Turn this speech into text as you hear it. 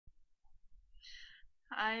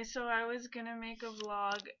I was gonna make a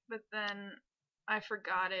vlog, but then I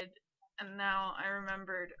forgot it, and now I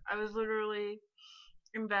remembered. I was literally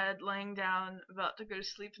in bed, laying down, about to go to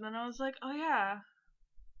sleep, and then I was like, oh yeah,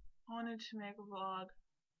 I wanted to make a vlog.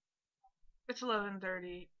 It's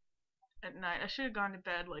 11:30 at night. I should have gone to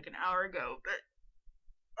bed like an hour ago,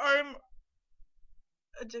 but I'm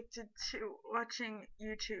addicted to watching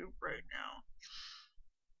YouTube right now.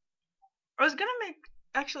 I was gonna make,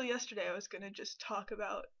 actually yesterday I was gonna just talk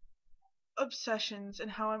about obsessions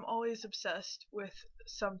and how I'm always obsessed with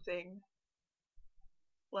something,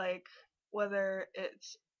 like whether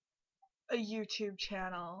it's a YouTube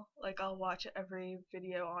channel, like I'll watch every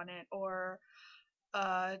video on it, or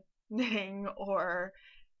uh knitting, or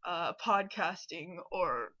podcasting,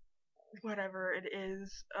 or whatever it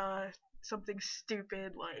is, something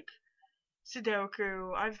stupid like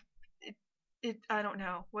Sudoku. I don't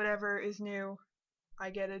know, whatever is new,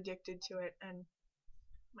 I get addicted to it, and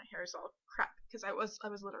my hair is all crap because I was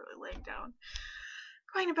literally laying down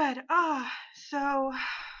going to bed. So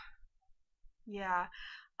yeah.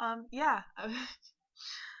 Yeah.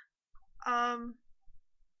 um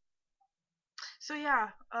so yeah,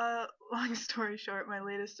 long story short, my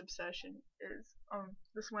latest obsession is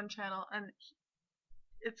this one channel, and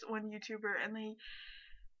it's one YouTuber, and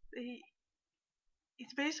they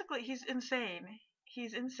it's basically, he's insane.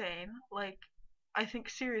 He's insane. Like, I think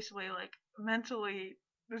seriously, like mentally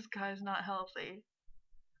this guy's not healthy.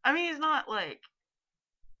 I mean, he's not like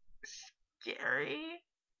scary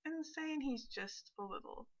insane, he's just a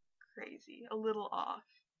little crazy, a little off.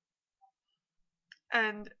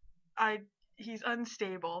 And I he's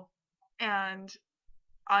unstable, and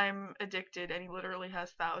I'm addicted, and he literally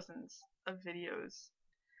has thousands of videos.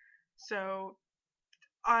 So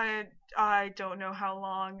I don't know how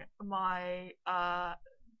long my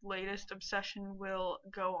latest obsession will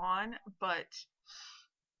go on, but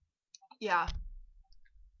yeah,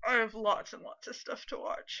 I have lots and lots of stuff to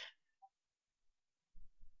watch.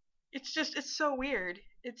 It's so weird.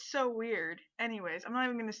 It's so weird. Anyways, I'm not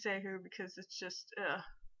even gonna say who, because it's just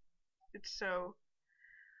it's so,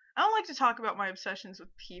 I don't like to talk about my obsessions with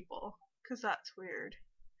people because that's weird.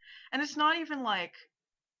 And it's not even like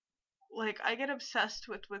I get obsessed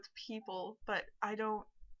with people, but I don't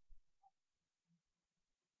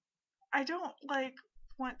like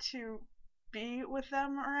want to be with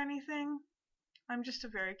them or anything. I'm just a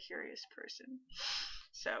very curious person.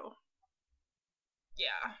 So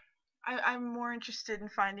yeah, I'm more interested in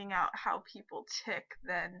finding out how people tick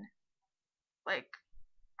than like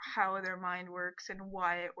how their mind works and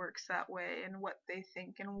why it works that way and what they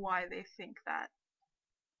think and why they think that.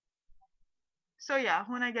 So yeah,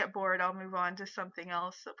 when I get bored, I'll move on to something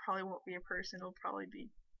else. It probably won't be a person. It'll probably be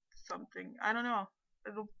something. I don't know.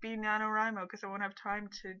 It'll be NaNoWriMo because I won't have time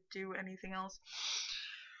to do anything else.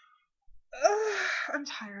 I'm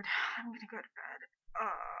tired. I'm gonna go to bed.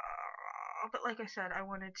 But like I said, I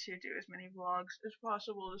wanted to do as many vlogs as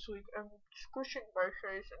possible this week. I'm squishing my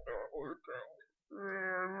face into everything.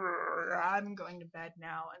 I'm going to bed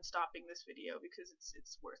now and stopping this video because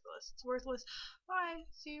it's worthless. It's worthless. Bye.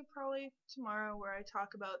 See you probably tomorrow, where I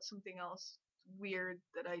talk about something else weird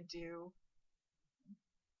that I do.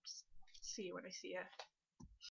 See you when I see you.